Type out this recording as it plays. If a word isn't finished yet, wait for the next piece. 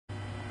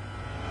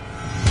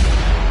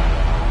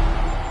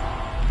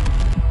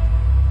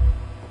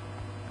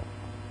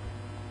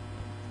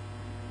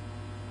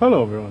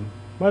Hello everyone,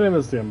 my name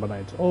is the Ember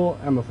Knight, or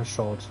Emma for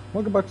short.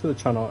 Welcome back to the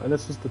channel, and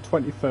this is the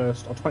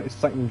 21st or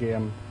 22nd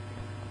game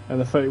in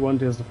the 31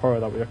 Days of Horror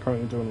that we are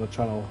currently doing on the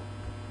channel.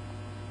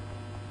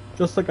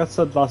 Just like I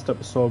said last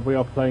episode, we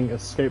are playing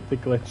Escape the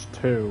Glitch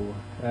 2,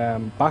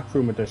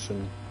 Backroom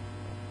Edition.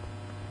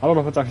 I don't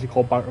know if it's actually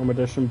called Backroom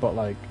Edition, but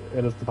like,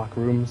 it is the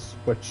Backrooms,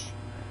 which...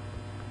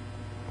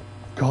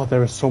 God,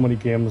 there are so many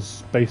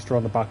games based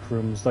around the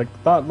Backrooms.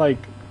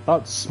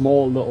 That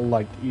small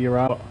little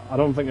era, I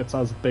don't think it's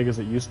as big as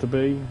it used to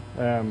be.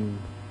 Okay,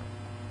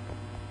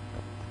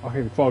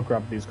 before I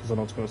grab these, because I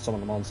know it's going to summon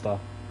the monster.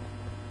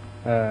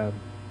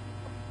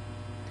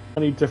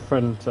 Many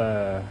different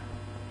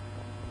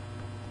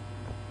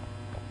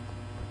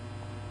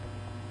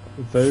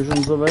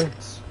versions of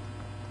it.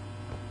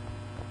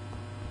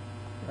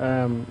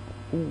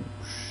 Ooh,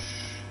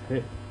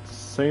 shit.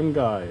 Same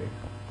guy.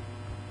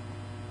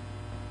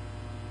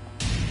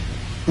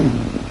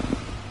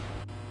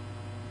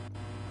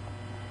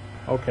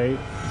 Okay.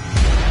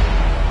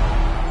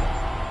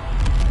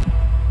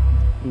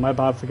 My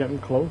bad for getting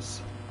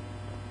close.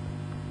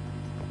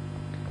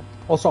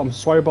 Also, I'm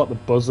sorry about the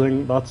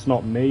buzzing. That's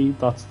not me,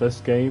 that's this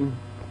game.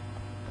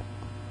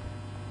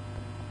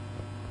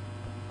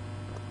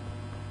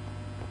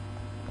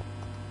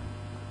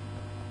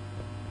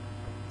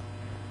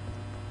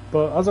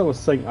 But as I was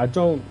saying, I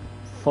don't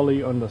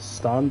fully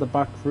understand the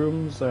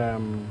Backrooms.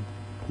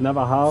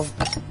 Never have.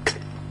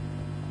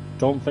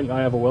 Don't think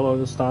I ever will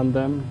understand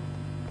them.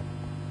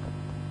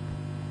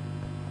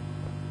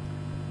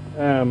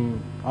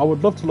 I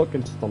would love to look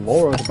into the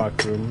lore of the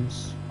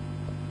Backrooms,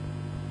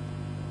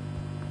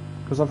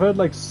 because I've heard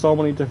like so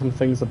many different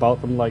things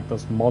about them, like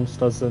there's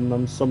monsters in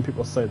them, some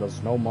people say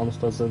there's no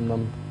monsters in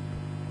them.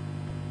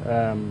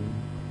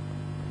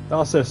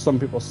 I'll say some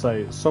people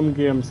say some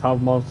games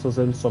have monsters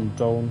in, some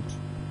don't.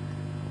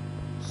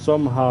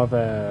 Some have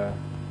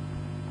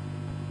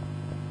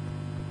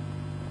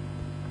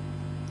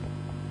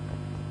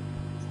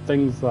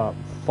things that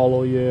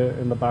follow you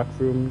in the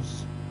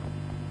Backrooms.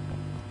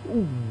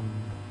 Ooh.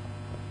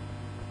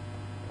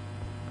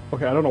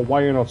 Okay, I don't know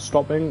why you're not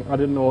stopping. I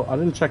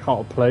didn't check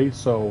how to play,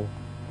 so...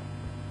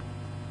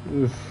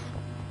 Oof.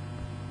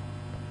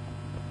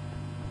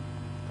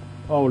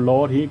 Oh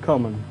Lord, he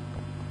coming.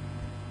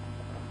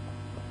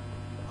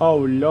 Oh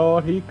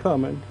Lord, he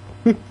coming.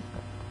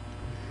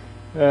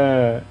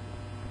 Yeah,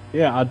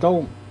 I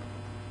don't...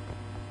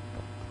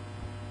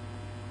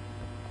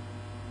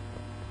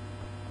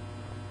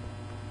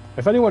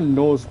 If anyone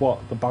knows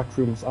what the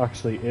Backrooms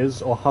actually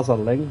is, or has a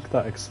link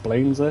that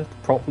explains it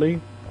properly,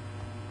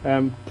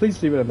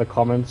 please leave it in the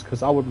comments,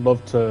 because I would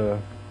love to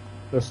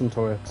listen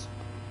to it.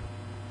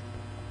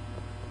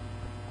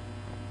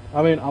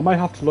 I mean, I might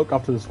have to look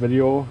after this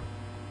video.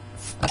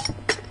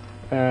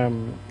 I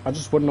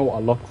just wouldn't know what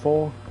to look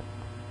for,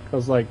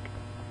 because like,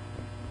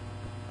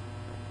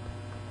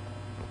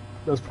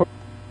 there's probably...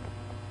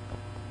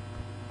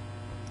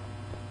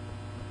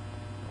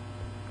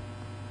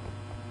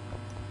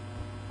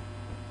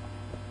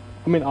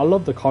 I mean, I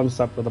love the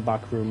concept of the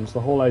Backrooms,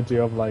 the whole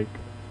idea of like,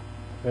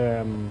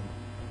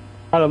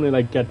 randomly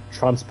like get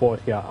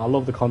transported here. I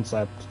love the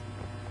concept.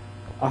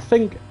 I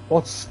think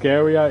what's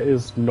scarier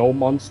is no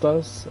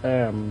monsters.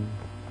 I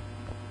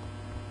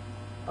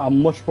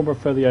much more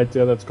prefer the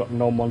idea that it's got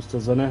no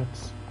monsters in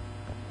it.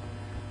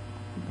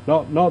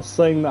 Not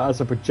saying that as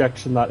a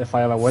projection that if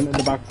I ever went in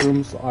the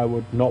Backrooms I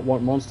would not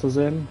want monsters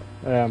in.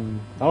 I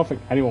don't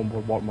think anyone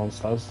would want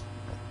monsters.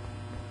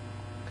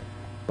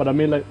 But I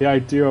mean like the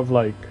idea of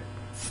like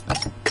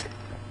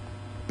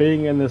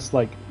being in this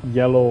like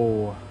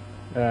yellow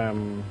I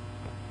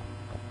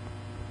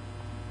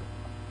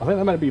think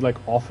that might be like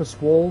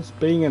office walls,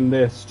 being in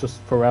this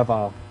just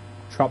forever,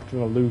 trapped in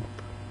a loop,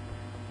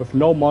 with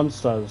no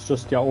monsters,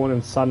 just your own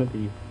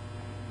insanity.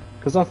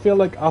 Because I feel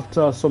like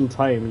after some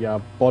time,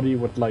 your body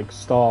would like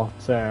start,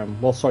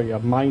 your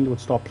mind would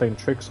start playing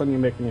tricks on you,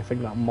 making you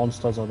think that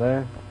monsters are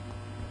there,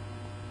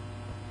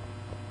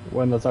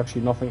 when there's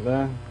actually nothing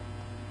there.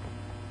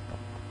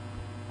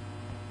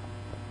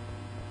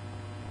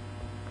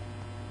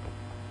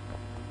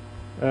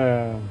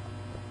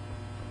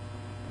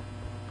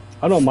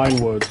 I know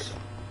mine would.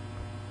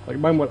 Like,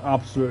 mine would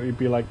absolutely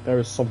be like, there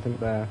is something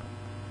there.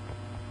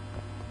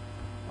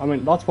 I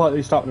mean, that's what at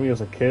least happened to me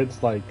as a kid,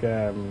 like,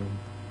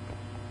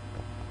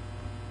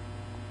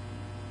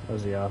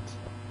 where's he at?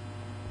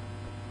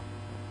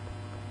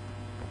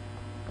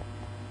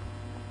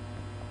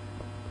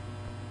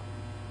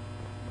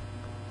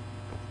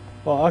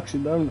 Well,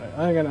 actually,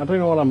 again, I don't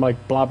know what I'm,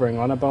 like, blabbering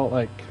on about,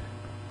 like,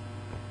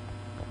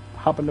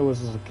 happened to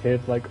us as a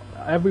kid, like,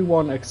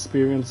 everyone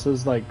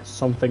experiences like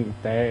something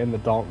there in the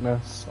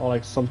darkness, or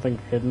like something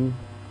hidden.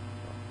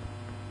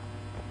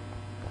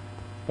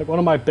 Like one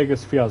of my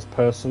biggest fears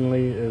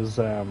personally is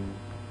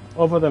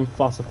other than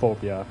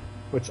thalassophobia,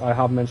 which I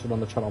have mentioned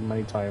on the channel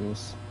many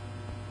times,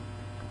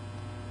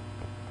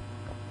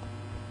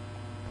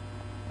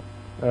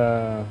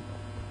 it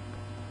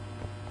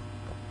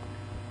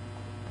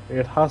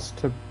has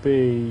to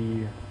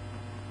be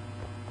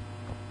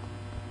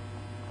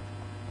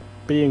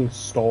being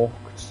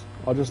stalked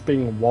or just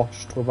being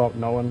watched without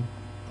knowing.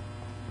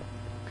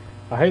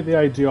 I hate the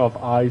idea of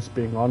eyes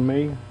being on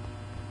me,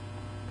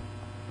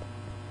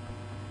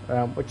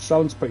 which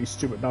sounds pretty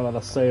stupid now that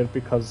I say it,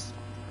 because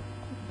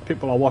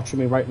people are watching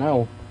me right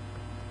now,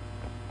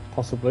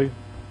 possibly,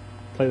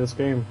 play this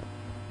game.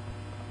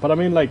 But I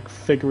mean, like,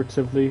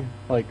 figuratively,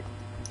 like,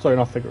 sorry,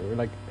 not figuratively,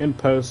 like, in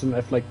person,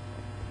 if, like,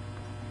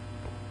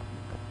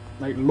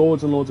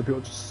 loads and loads of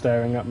people just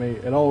staring at me,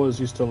 it always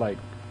used to, like,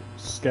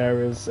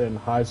 scare us in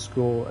high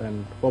school,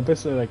 and, well,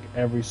 basically, like,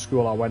 every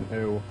school I went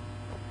to.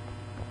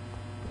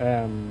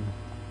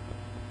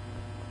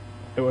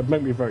 It would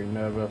make me very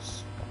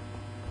nervous.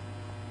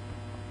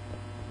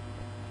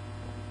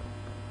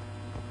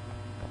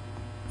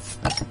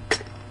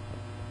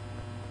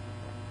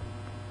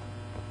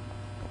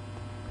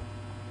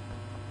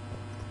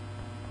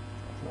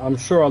 I'm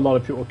sure a lot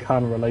of people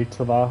can relate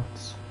to that.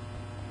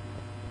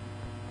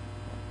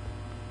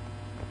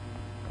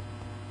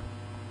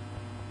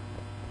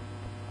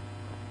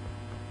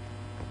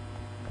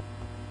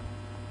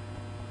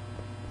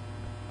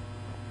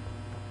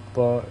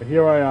 But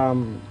here I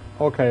am.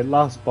 Okay,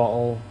 last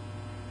bottle.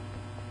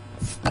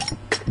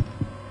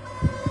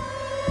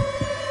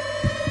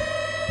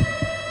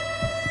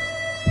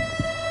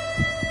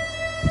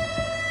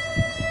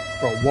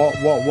 Bro, what?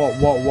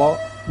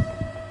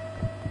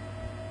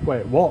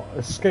 Wait, what?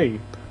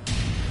 Escape?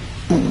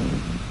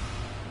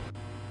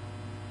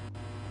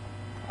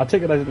 I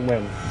take it I didn't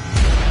win.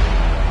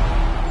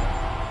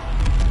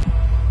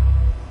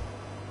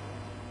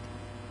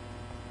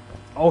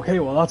 Okay,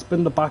 well that's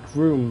been the back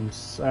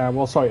rooms.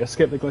 Well, sorry,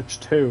 Escape the Glitch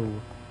 2.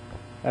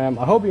 I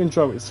hope you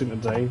enjoyed what you've seen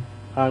today.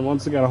 And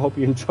once again, I hope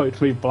you enjoyed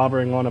me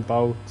blabbering on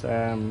about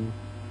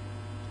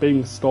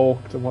being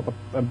stalked and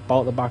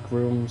about the back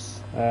rooms.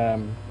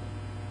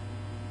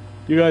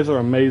 You guys are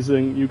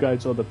amazing. You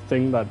guys are the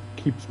thing that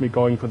keeps me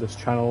going for this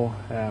channel.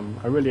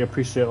 I really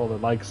appreciate all the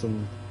likes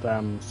and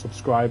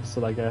subscribes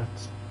that I get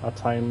at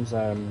times.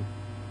 And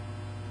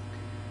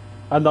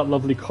that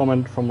lovely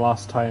comment from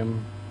last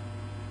time.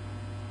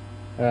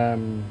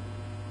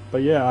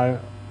 But yeah,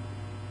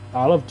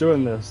 I love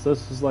doing this.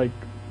 This is like,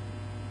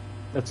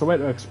 it's a way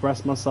to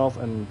express myself,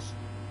 and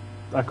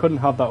I couldn't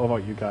have that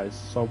without you guys.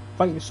 So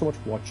thank you so much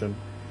for watching.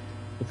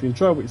 If you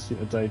enjoyed what you've seen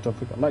today, don't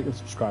forget to like and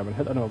subscribe and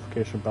hit the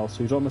notification bell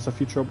so you don't miss a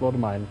future upload of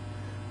mine.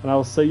 And I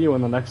will see you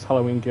in the next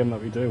Halloween game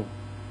that we do.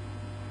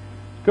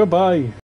 Goodbye!